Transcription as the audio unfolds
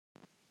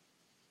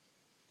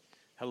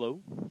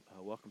Hello,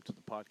 welcome to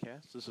the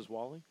podcast. This is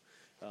Wally.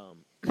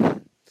 Um,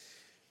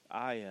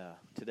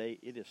 Today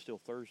it is still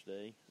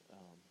Thursday.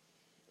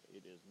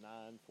 It is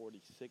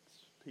 9:46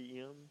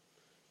 p.m.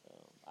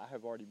 I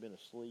have already been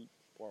asleep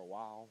for a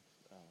while,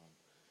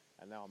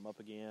 and now I'm up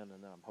again,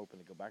 and then I'm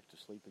hoping to go back to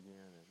sleep again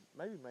and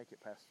maybe make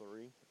it past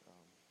 3.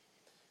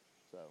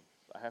 So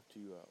I have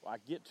to. I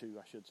get to.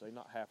 I should say,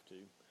 not have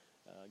to.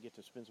 Get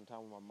to spend some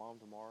time with my mom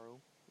tomorrow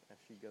as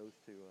she goes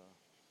to.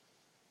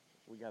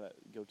 We gotta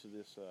go to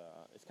this.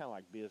 It's kind of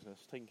like business,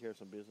 taking care of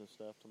some business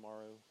stuff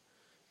tomorrow.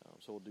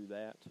 So we'll do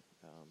that,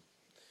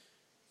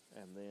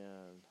 and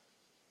then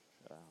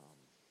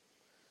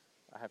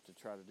I have to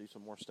try to do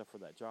some more stuff for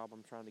that job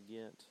I'm trying to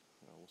get.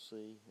 We'll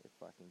see if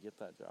I can get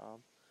that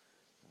job.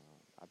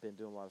 I've been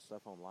doing a lot of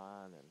stuff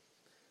online and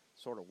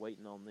sort of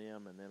waiting on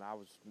them, and then I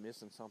was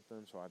missing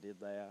something, so I did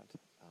that.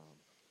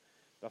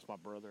 That's my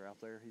brother out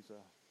there. He's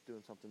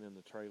doing something in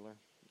the trailer.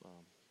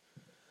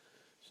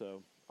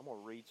 So I'm going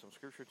to read some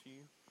scripture to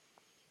you.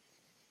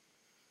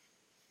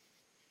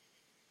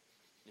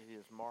 It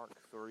is Mark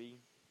 3.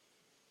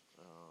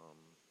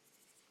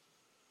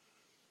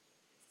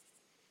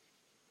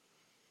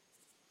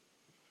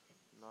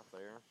 Not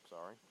there,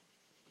 sorry.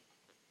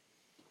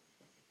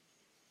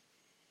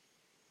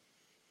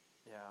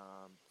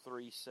 Yeah,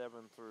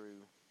 3:7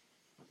 through.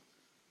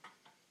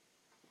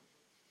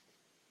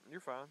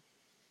 You're fine.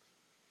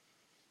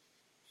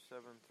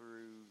 7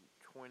 through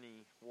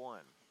 21.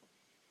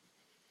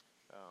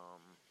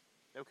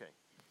 Okay.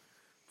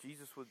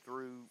 Jesus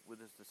withdrew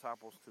with his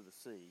disciples to the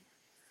sea,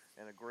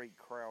 and a great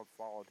crowd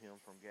followed him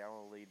from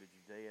Galilee to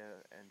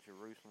Judea and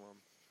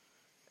Jerusalem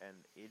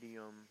and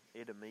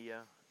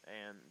Idumea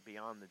and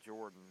beyond the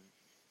Jordan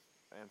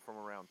and from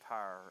around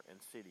Tyre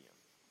and Sidon.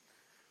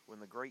 When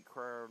the great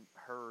crowd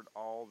heard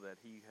all that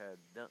he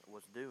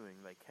was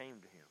doing, they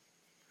came to him.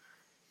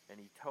 And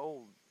he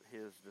told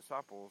his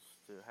disciples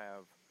to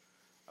have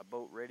a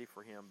boat ready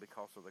for him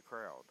because of the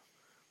crowd,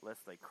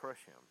 lest they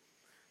crush him.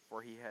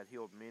 For he had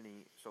healed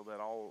many, so that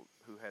all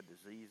who had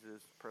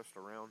diseases pressed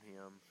around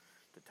him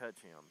to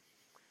touch him.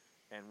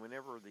 And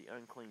whenever the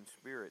unclean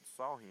spirits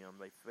saw him,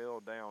 they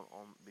fell down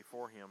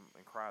before him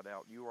and cried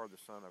out, "You are the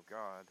Son of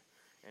God."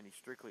 And he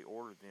strictly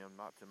ordered them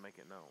not to make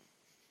it known.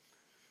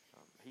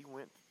 He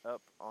went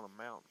up on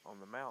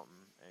the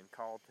mountain and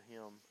called to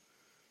him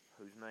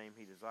whose name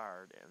he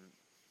desired, and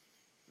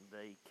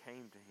they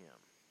came to him.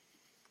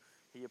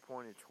 He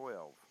appointed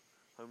 12,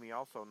 whom he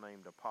also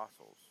named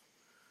apostles,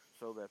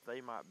 so that they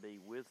might be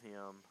with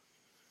him,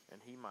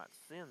 and he might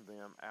send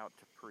them out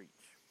to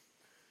preach,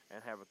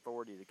 and have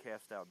authority to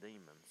cast out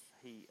demons.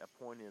 He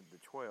appointed the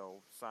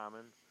 12,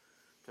 Simon,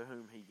 to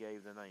whom he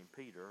gave the name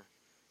Peter,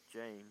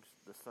 James,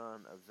 the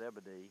son of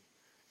Zebedee,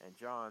 and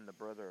John, the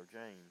brother of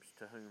James,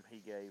 to whom he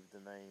gave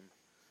the name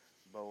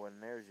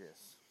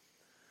Boanerges,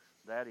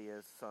 that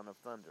is, son of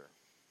thunder,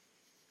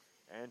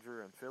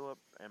 Andrew and Philip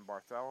and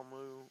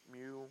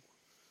Bartholomew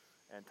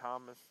and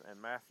Thomas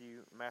and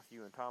Matthew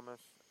and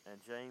Thomas,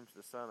 and James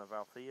the son of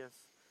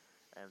Alphaeus,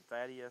 and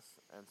Thaddeus,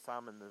 and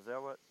Simon the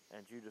Zealot,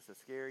 and Judas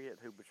Iscariot,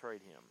 who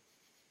betrayed him.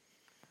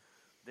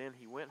 Then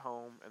he went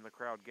home, and the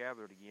crowd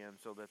gathered again,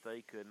 so that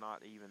they could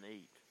not even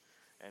eat.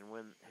 And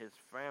when his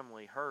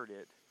family heard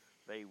it,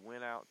 they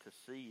went out to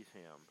seize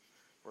him,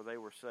 for they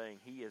were saying,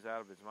 "He is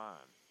out of his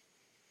mind."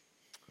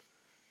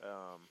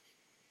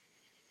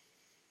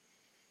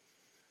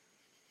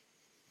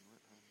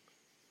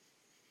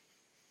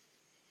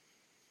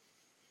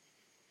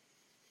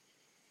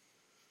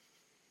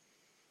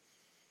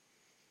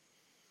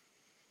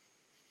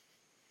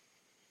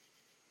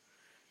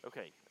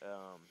 Okay,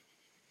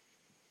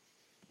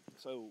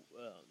 so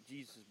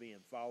Jesus is being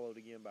followed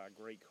again by a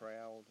great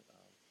crowd.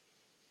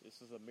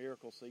 This is a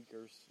Miracle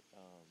Seekers.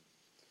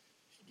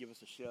 Should give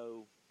us a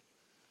show.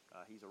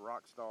 He's a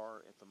rock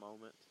star at the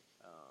moment.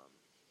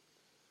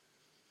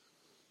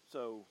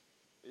 So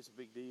it's a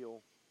big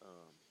deal.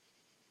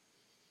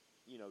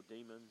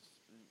 Demons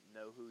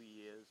know who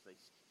he is. They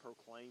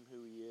proclaim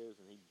who he is,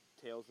 and he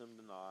tells them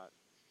to not.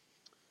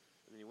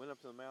 And then he went up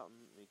to the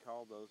mountain, and he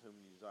called those whom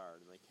he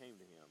desired, and they came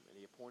to him. And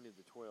he appointed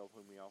the 12,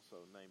 whom he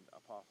also named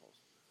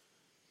apostles,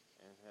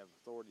 and have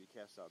authority to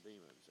cast out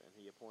demons. And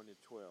he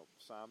appointed 12,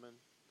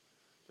 Simon,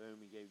 to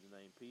whom he gave the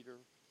name Peter,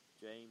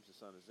 James, the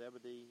son of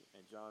Zebedee,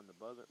 and John, the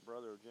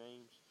brother of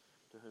James,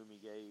 to whom he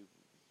gave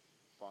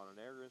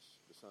Boanerges,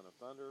 the son of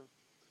thunder,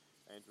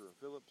 Andrew and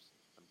Philip,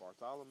 and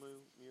Bartholomew,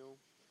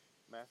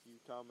 Matthew,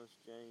 Thomas,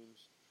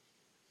 James,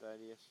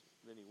 Thaddeus.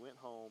 Then he went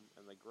home,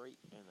 and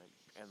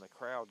the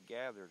crowd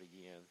gathered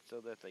again,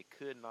 so that they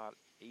could not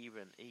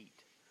even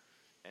eat.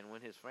 And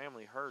when his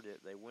family heard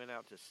it, they went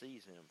out to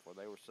seize him, for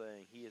they were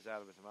saying, "He is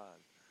out of his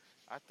mind."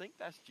 I think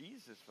that's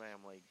Jesus'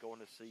 family going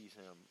to seize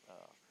him.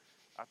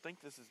 I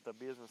think this is the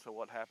business of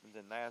what happens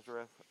in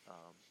Nazareth.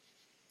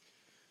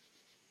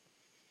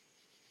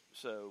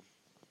 So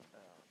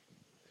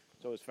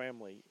his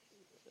family,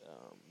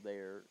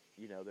 they're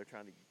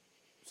trying to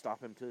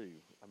stop him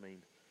too. I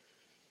mean,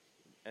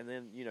 and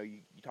then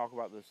you talk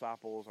about the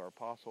disciples or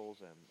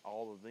apostles, and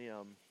all of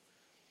them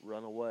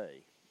run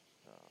away.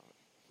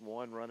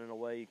 one running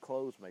away,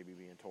 clothes maybe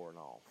being torn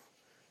off.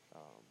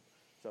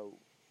 So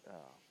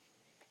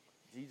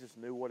Jesus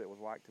knew what it was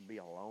like to be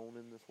alone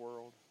in this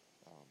world.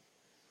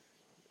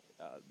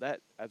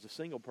 That, as a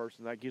single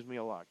person, that gives me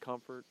a lot of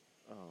comfort.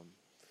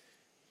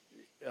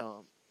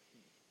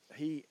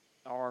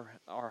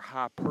 Our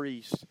high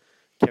priest,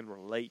 can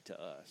relate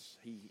to us.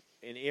 He,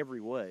 in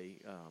every way,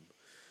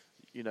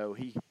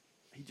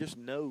 he just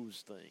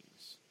knows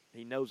things.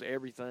 He knows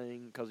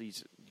everything because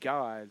he's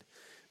God.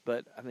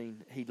 But I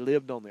mean, he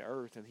lived on the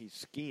earth and he's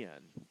skin.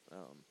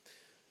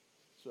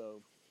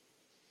 So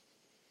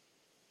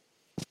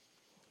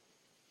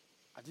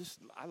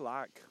I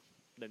like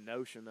the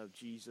notion of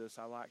Jesus.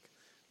 I like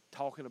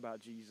talking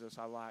about Jesus.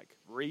 I like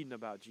reading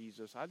about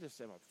Jesus. I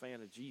just am a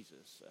fan of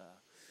Jesus.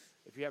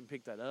 If you haven't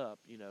picked that up,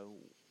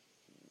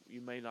 you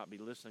may not be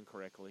listening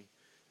correctly.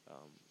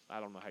 I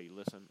don't know how you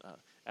listen.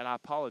 And I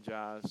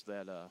apologize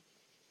that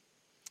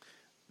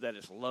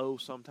it's low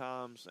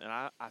sometimes. And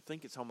I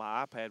think it's on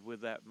my iPad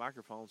with that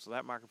microphone, so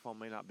that microphone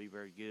may not be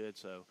very good.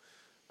 So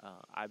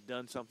I've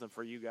done something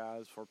for you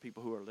guys, for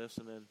people who are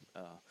listening.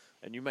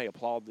 And you may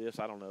applaud this.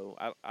 I don't know.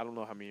 I don't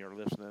know how many are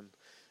listening.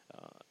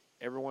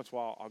 Every once in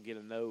a while, I'll get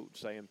a note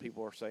saying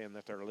people are saying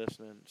that they're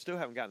listening. Still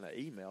haven't gotten an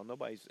email.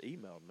 Nobody's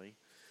emailed me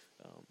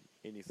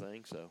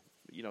anything. So,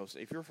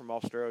 if you're from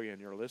Australia and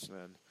you're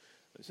listening,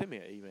 send me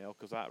an email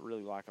because I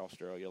really like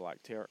Australia,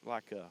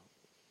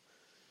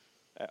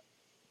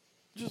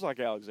 just like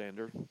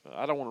Alexander.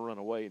 I don't want to run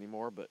away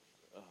anymore, but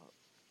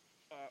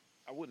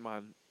I wouldn't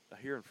mind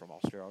hearing from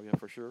Australia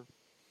for sure.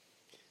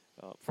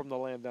 From the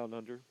land down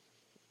under.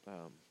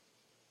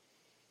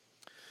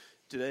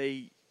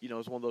 Today,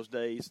 is one of those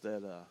days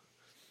that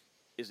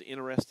is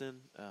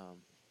interesting.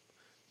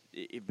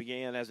 It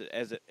began as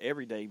it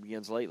every day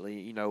begins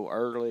lately.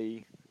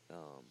 Early.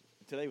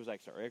 Today was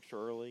actually extra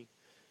early,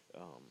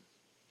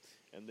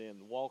 and then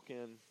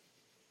walking,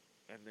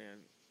 and then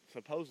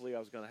supposedly I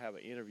was going to have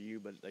an interview,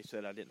 but they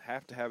said I didn't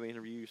have to have an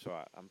interview, so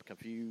I'm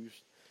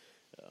confused.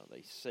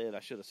 They said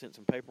I should have sent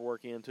some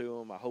paperwork into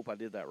them. I hope I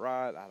did that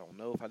right. I don't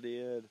know if I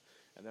did,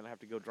 and then I have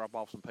to go drop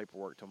off some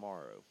paperwork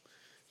tomorrow.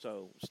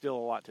 So still a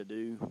lot to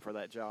do for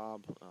that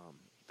job.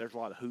 There's a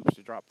lot of hoops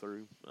to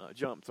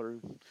jump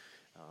through.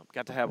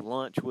 Got to have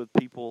lunch with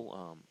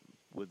people,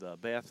 with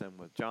Beth and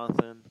with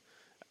Jonathan.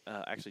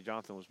 Actually,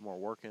 Jonathan was more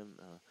working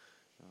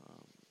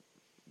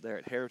there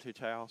at Heritage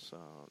House.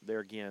 There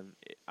again,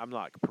 I'm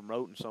not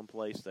promoting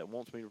someplace that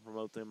wants me to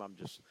promote them. I'm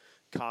just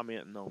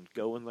commenting on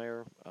going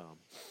there.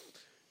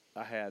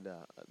 I had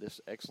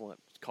this excellent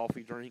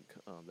coffee drink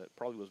that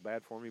probably was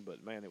bad for me,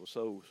 but man, it was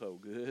so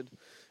good.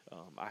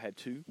 I had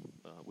two,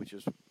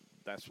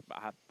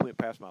 I went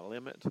past my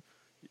limit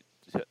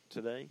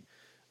today.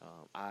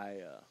 I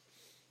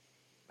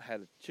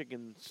had a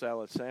chicken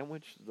salad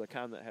sandwich, the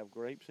kind that have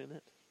grapes in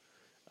it.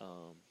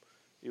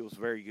 It was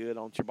very good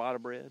on ciabatta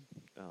bread.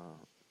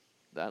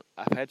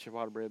 I've had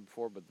ciabatta bread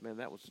before, but man,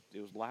 it was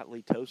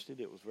lightly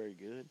toasted. It was very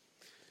good.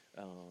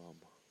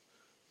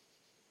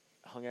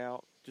 Hung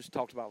out, just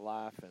talked about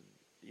life, and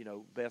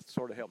Beth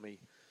sort of helped me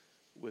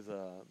with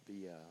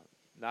the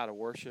night of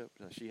worship.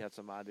 She had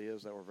some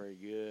ideas that were very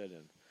good,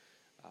 and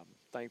I'm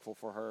thankful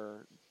for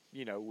her,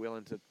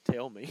 willing to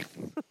tell me.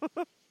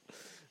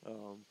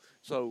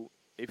 So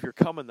if you're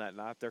coming that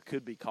night, there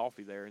could be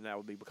coffee there, and that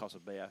would be because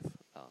of Beth.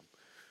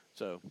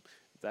 So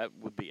that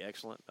would be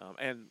excellent.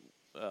 And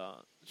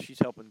she's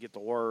helping get the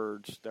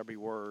words. There'll be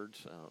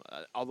words.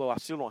 Although I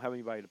still don't have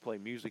anybody to play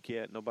music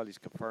yet. Nobody's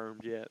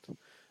confirmed yet.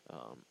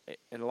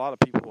 And a lot of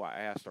people who I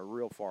asked are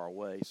real far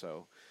away,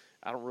 so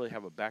I don't really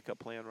have a backup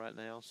plan right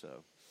now.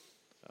 So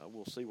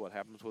we'll see what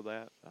happens with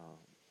that.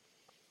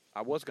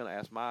 I was going to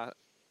ask my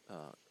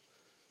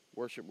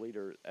worship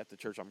leader at the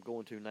church I'm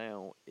going to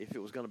now if it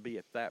was going to be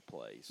at that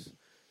place.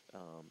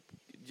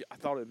 I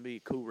thought it would be a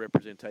cool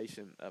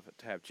representation of it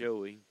to have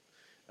Joey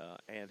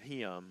and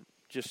him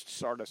just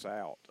start us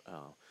out.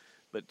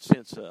 But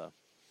since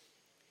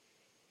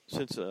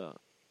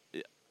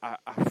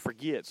I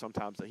forget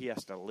sometimes that he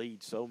has to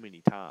lead so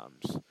many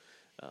times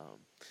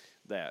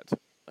that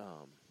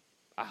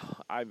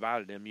I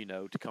invited him,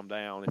 to come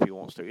down if he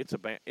wants to.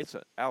 It's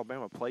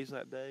Alabama plays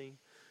that day,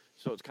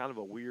 so it's kind of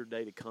a weird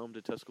day to come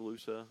to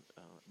Tuscaloosa.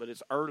 But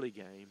it's early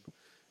game,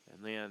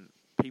 and then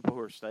people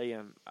who are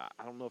staying,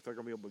 I don't know if they're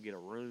going to be able to get a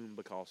room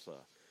because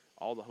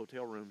all the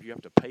hotel rooms, you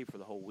have to pay for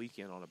the whole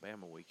weekend on a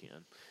Bama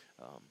weekend.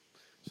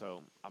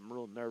 So I'm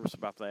real nervous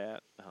about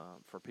that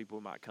for people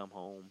who might come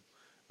home.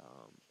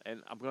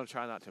 And I'm going to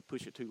try not to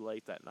push it too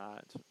late that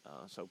night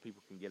so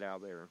people can get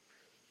out there.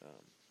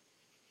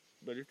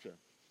 But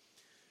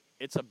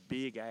it's a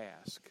big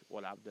ask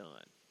what I've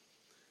done.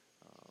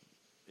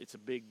 It's a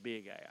big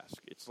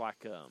ask. It's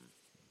like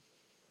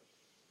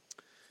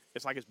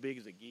as big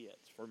as it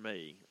gets for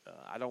me.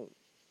 I don't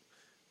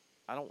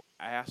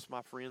ask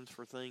my friends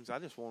for things. I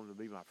just want them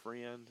to be my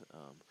friend.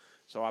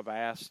 So I've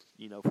asked,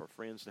 for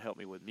friends to help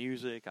me with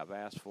music. I've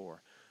asked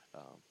for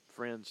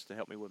friends to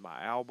help me with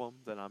my album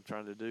that I'm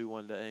trying to do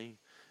one day,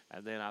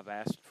 and then I've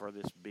asked for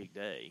this big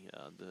day,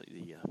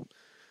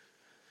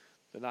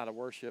 the night of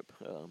worship.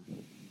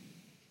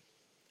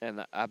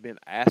 and I've been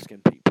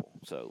asking people.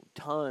 So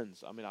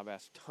tons. I mean, I've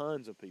asked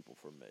tons of people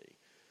for me.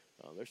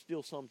 There's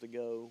still some to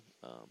go.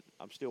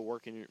 I'm still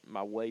working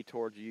my way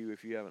towards you.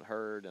 If you haven't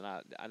heard, and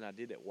I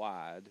did it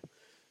wide,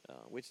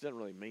 which doesn't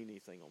really mean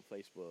anything on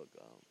Facebook.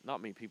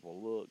 Not many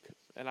people look,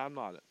 and I'm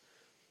not.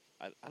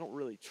 I don't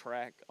really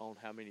track on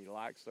how many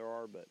likes there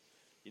are, but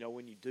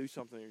when you do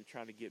something and you're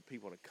trying to get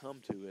people to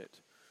come to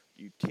it,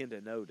 you tend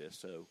to notice.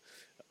 So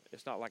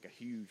it's not like a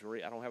huge.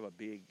 I don't have a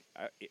big.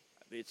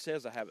 It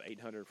says I have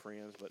 800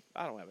 friends, but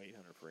I don't have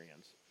 800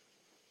 friends.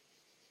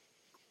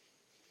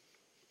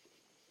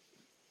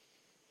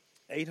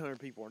 800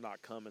 people are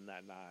not coming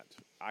that night.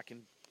 I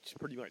can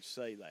pretty much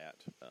say that.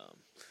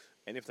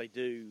 And if they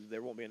do,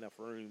 there won't be enough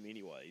room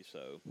anyway.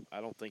 So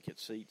I don't think it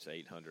seats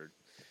 800.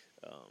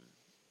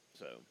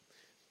 So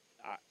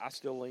I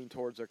still lean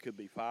towards there could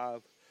be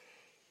 5.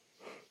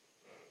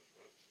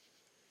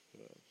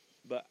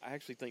 But I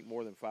actually think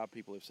more than 5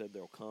 people have said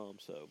they'll come.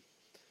 So,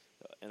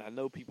 and I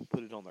know people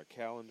put it on their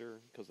calendar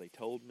because they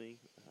told me.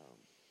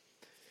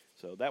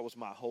 So that was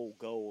my whole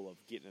goal of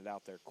getting it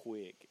out there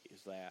quick,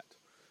 is that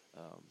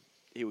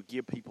it would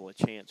give people a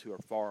chance who are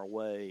far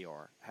away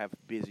or have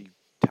busy,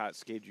 tight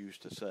schedules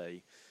to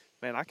say,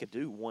 man, I could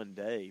do one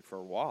day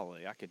for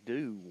Wally. I could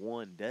do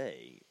one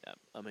day.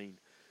 I mean,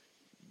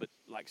 but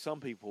like some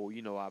people,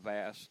 I've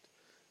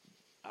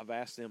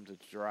asked them to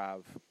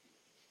drive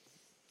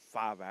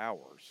 5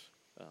 hours,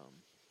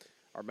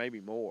 or maybe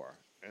more.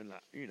 And,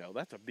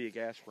 that's a big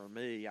ask for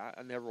me.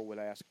 I never would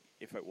ask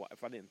if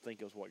I didn't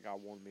think it was what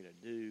God wanted me to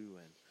do.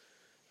 And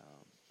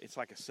it's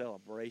like a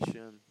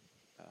celebration.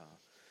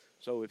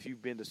 So if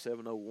you've been to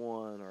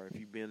 701, or if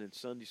you've been in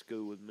Sunday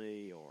school with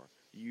me or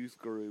youth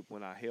group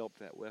when I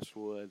helped at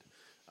Westwood,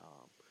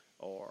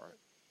 or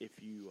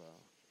if you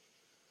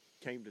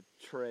came to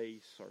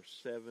Trace or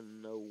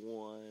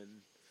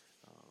 701,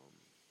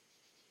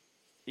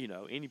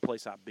 any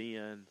place I've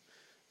been,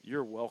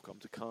 you're welcome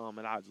to come,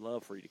 and I'd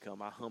love for you to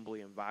come. I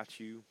humbly invite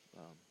you.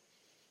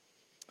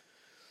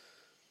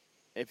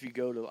 If you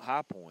go to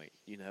High Point,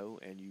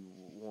 and you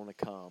want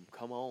to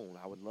come on.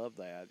 I would love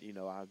that.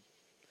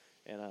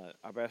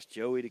 I've asked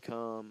Joey to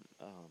come.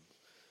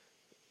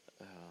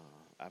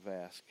 I've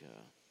asked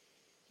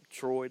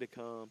Troy to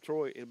come.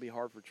 It'll be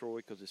hard for Troy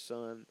because his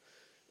son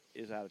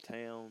is out of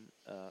town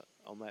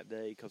on that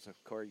day because he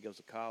goes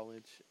to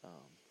college.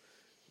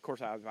 Of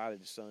course, I invited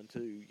his son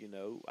too.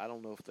 I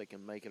don't know if they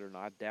can make it or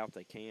not. I doubt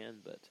they can,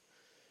 but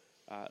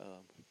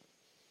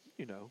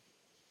you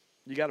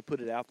got to put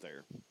it out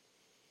there.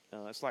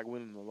 It's like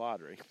winning the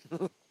lottery.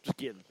 Just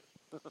kidding.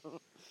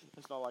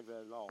 It's not like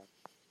that at all.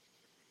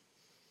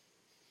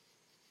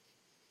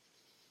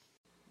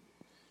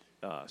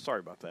 Sorry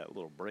about that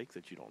little break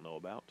that you don't know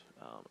about.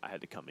 I had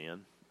to come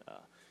in.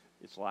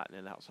 It's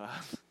lightning outside,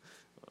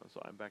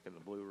 so I'm back in the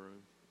blue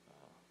room.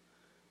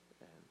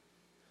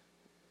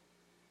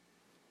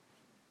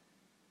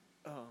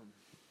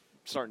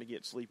 Starting to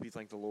get sleepy,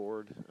 thank the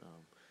Lord.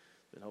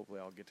 Then hopefully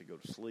I'll get to go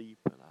to sleep,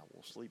 and I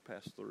will sleep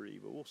past 3,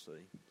 but we'll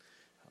see.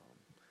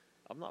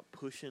 I'm not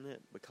pushing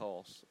it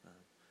because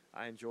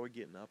I enjoy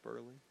getting up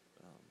early.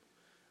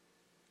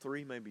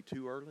 3 may be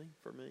too early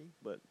for me,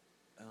 but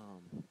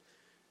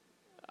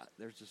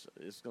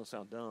it's going to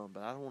sound dumb,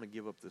 but I don't want to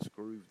give up this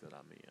groove that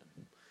I'm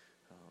in.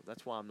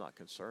 That's why I'm not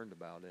concerned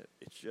about it.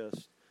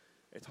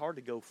 It's hard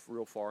to go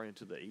real far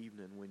into the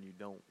evening when you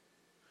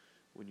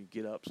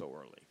get up so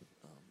early.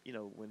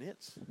 When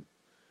it's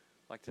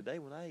like today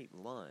when I ate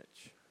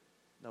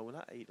when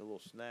I ate a little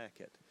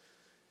snack at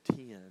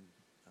 10,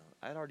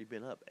 I'd already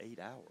been up 8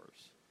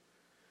 hours,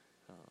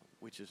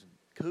 which is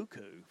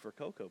cuckoo for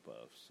Cocoa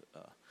Puffs.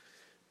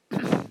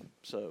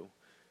 So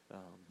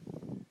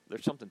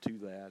there's something to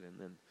that, and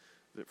then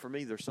for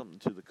me, there's something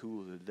to the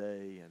cool of the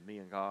day and me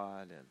and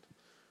God, and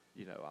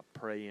I'm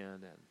praying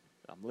and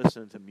I'm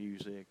listening to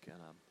music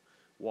and I'm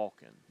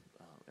walking,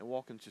 and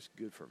walking's just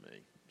good for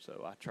me.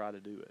 So I try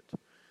to do it,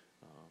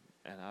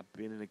 and I've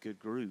been in a good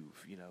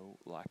groove.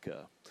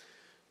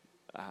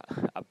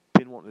 I've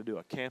been wanting to do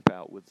a camp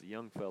out with the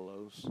young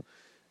fellows,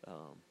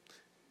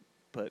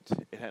 but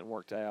it hadn't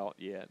worked out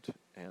yet,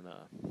 and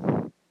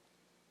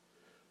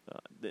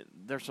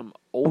there's some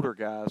older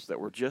guys that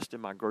were just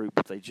in my group,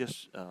 but they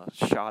just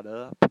shot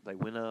up. They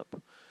went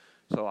up.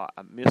 So I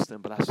miss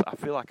them, but I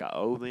feel like I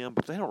owe them,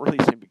 but they don't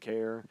really seem to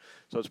care.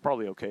 So it's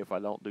probably okay if I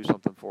don't do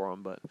something for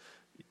them. But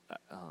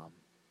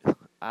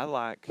I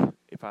like,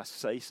 if I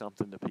say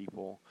something to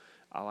people,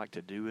 I like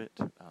to do it.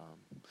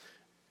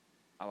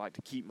 I like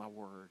to keep my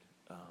word.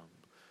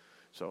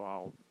 So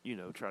I'll,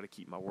 try to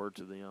keep my word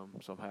to them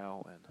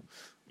somehow. And,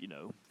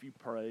 if you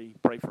pray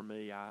for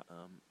me.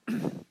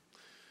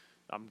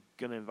 I'm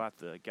going to invite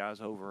the guys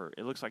over.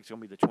 It looks like it's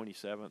going to be the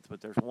 27th, but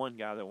there's one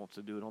guy that wants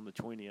to do it on the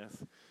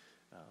 20th.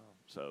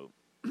 So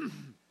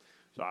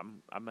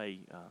I may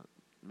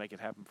make it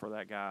happen for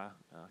that guy,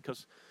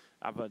 because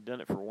I've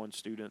done it for one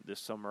student this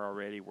summer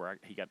already, where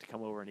he got to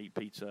come over and eat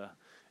pizza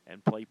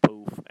and play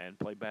poof and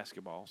play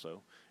basketball.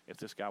 So if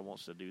this guy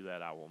wants to do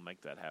that, I will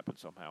make that happen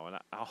somehow. And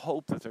I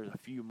hope that there's a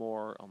few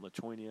more on the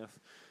 20th,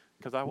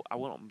 because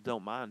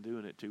don't mind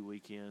doing it 2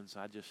 weekends.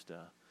 I just,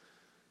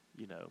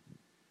 you know,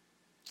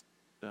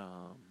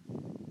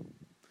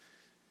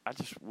 I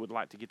just would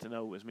like to get to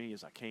know as many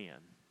as I can.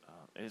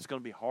 And it's going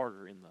to be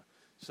harder in the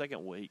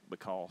second week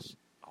because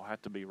I'll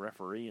have to be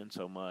refereeing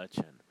so much.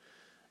 And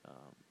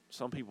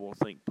some people will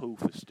think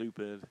poof is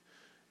stupid.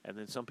 And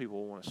then some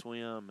people want to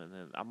swim. And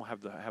then I'm going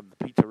to have the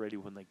pizza ready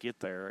when they get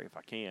there if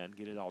I can,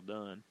 get it all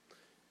done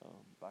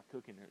by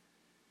cooking it.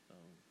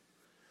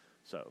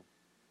 So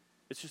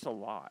it's just a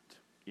lot,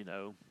 you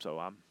know.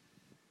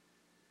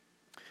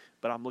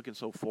 But I'm looking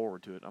so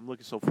forward to it. I'm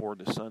looking so forward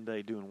to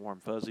Sunday doing warm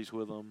fuzzies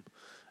with them,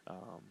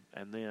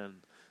 and then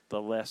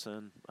the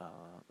lesson.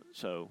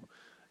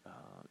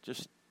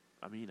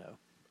 You know,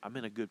 I'm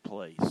in a good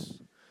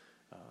place.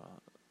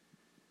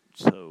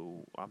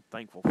 So I'm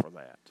thankful for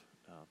that.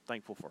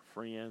 Thankful for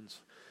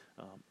friends.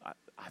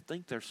 I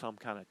think there's some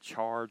kind of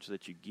charge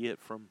that you get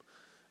from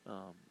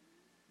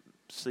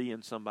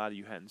seeing somebody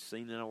you hadn't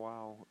seen in a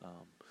while.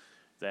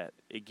 That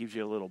it gives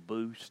you a little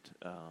boost,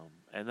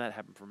 and that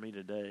happened for me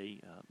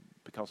today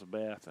because of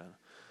Beth and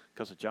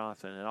because of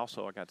Jonathan, and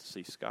also I got to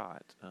see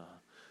Scott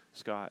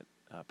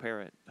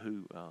Parrott,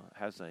 who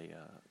has a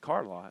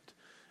car lot,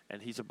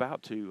 and he's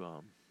about to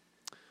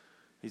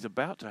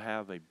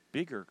have a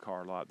bigger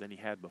car lot than he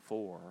had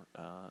before.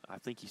 I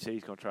think he said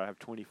he's going to try to have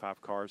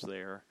 25 cars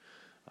there,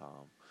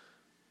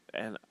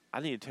 and I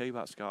need to tell you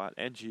about Scott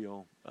and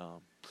Jill.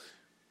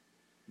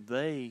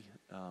 They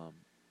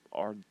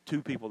are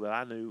two people that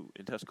I knew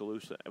in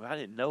Tuscaloosa. I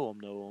didn't know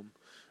them.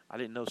 I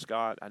didn't know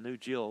Scott. I knew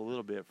Jill a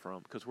little bit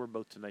because we're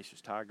both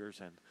Tenacious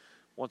Tigers. And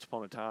once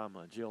upon a time,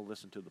 Jill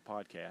listened to the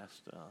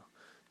podcast.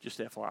 Just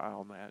FYI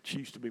on that. She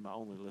used to be my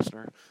only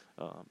listener,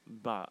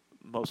 my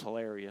most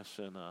hilarious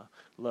and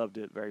loved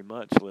it very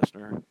much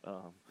listener.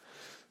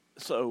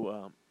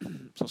 So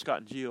Scott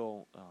and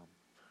Jill,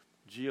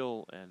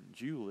 Jill and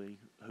Julie,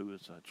 who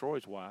is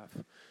Troy's wife,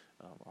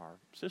 are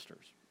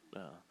sisters.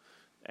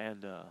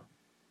 And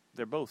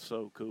they're both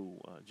so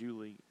cool.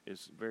 Julie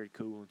is very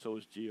cool, and so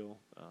is Jill.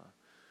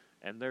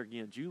 And there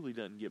again, Julie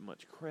doesn't get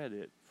much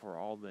credit for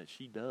all that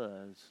she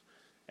does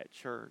at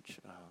church,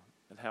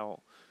 and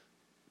how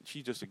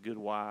she's just a good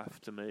wife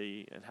to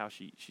me, and how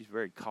she's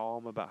very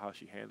calm about how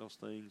she handles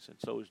things, and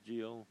so is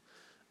Jill.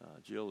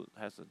 Jill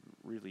has a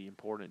really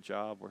important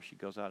job where she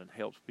goes out and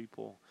helps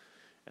people,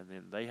 and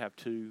then they have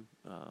two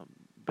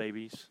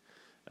babies.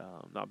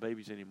 Not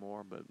babies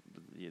anymore, but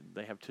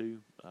they have two,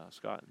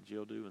 Scott and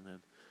Jill do, and then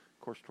of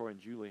course Troy and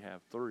Julie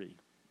have three.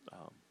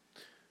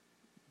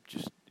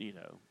 Just, you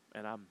know,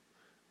 and I'm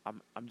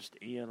just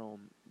in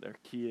on their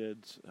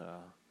kids,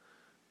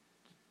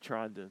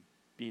 trying to,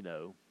 you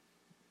know,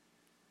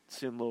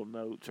 send little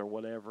notes or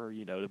whatever,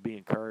 you know, to be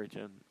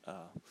encouraging.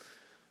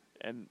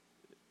 And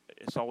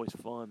it's always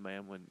fun,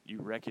 man, when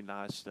you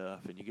recognize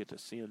stuff and you get to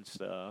send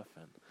stuff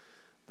and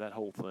that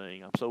whole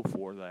thing. I'm so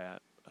for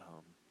that.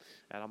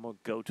 And I'm going to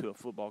go to a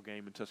football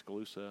game in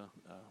Tuscaloosa,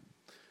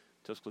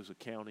 Tuscaloosa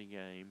County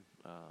game,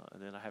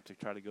 and then I have to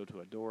try to go to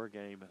a Dora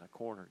game and a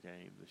corner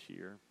game this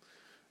year.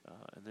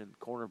 And then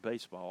corner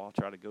baseball, I'll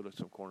try to go to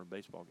some corner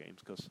baseball games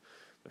because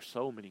there's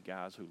so many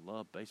guys who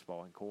love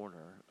baseball and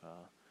corner.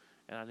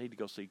 And I need to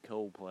go see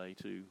Cole play,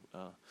 too,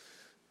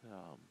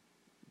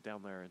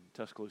 down there in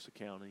Tuscaloosa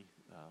County.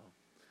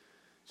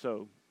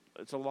 So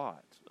it's a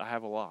lot. I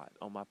have a lot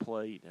on my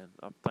plate, and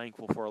I'm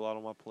thankful for a lot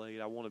on my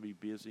plate. I want to be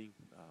busy.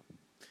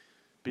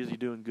 Busy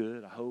doing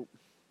good, I hope.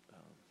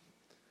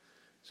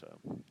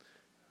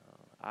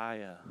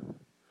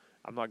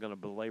 I'm not going to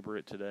belabor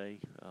it today.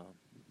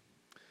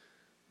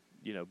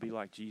 You know, be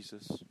like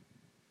Jesus.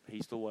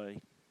 He's the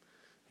way.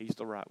 He's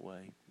the right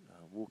way.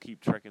 We'll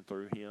keep trekking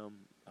through him,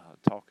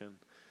 talking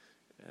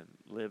and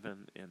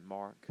living in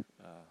Mark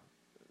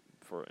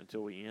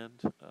until we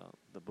end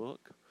the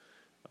book.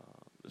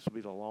 This will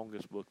be the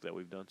longest book that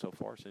we've done so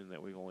far, seeing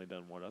that we've only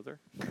done one other.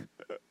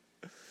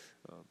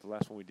 The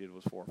last one we did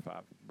was 4 or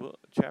 5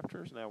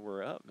 chapters. Now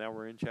we're up. Now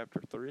we're in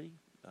chapter 3,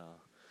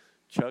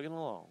 chugging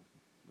along.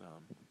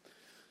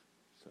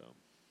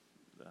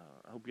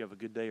 I hope you have a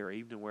good day or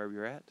evening wherever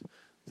you're at.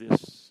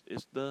 This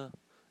is the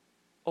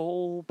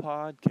old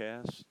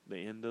podcast, the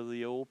end of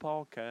the old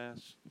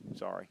podcast.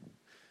 Sorry,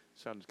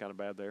 sounded kind of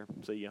bad there.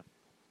 See ya.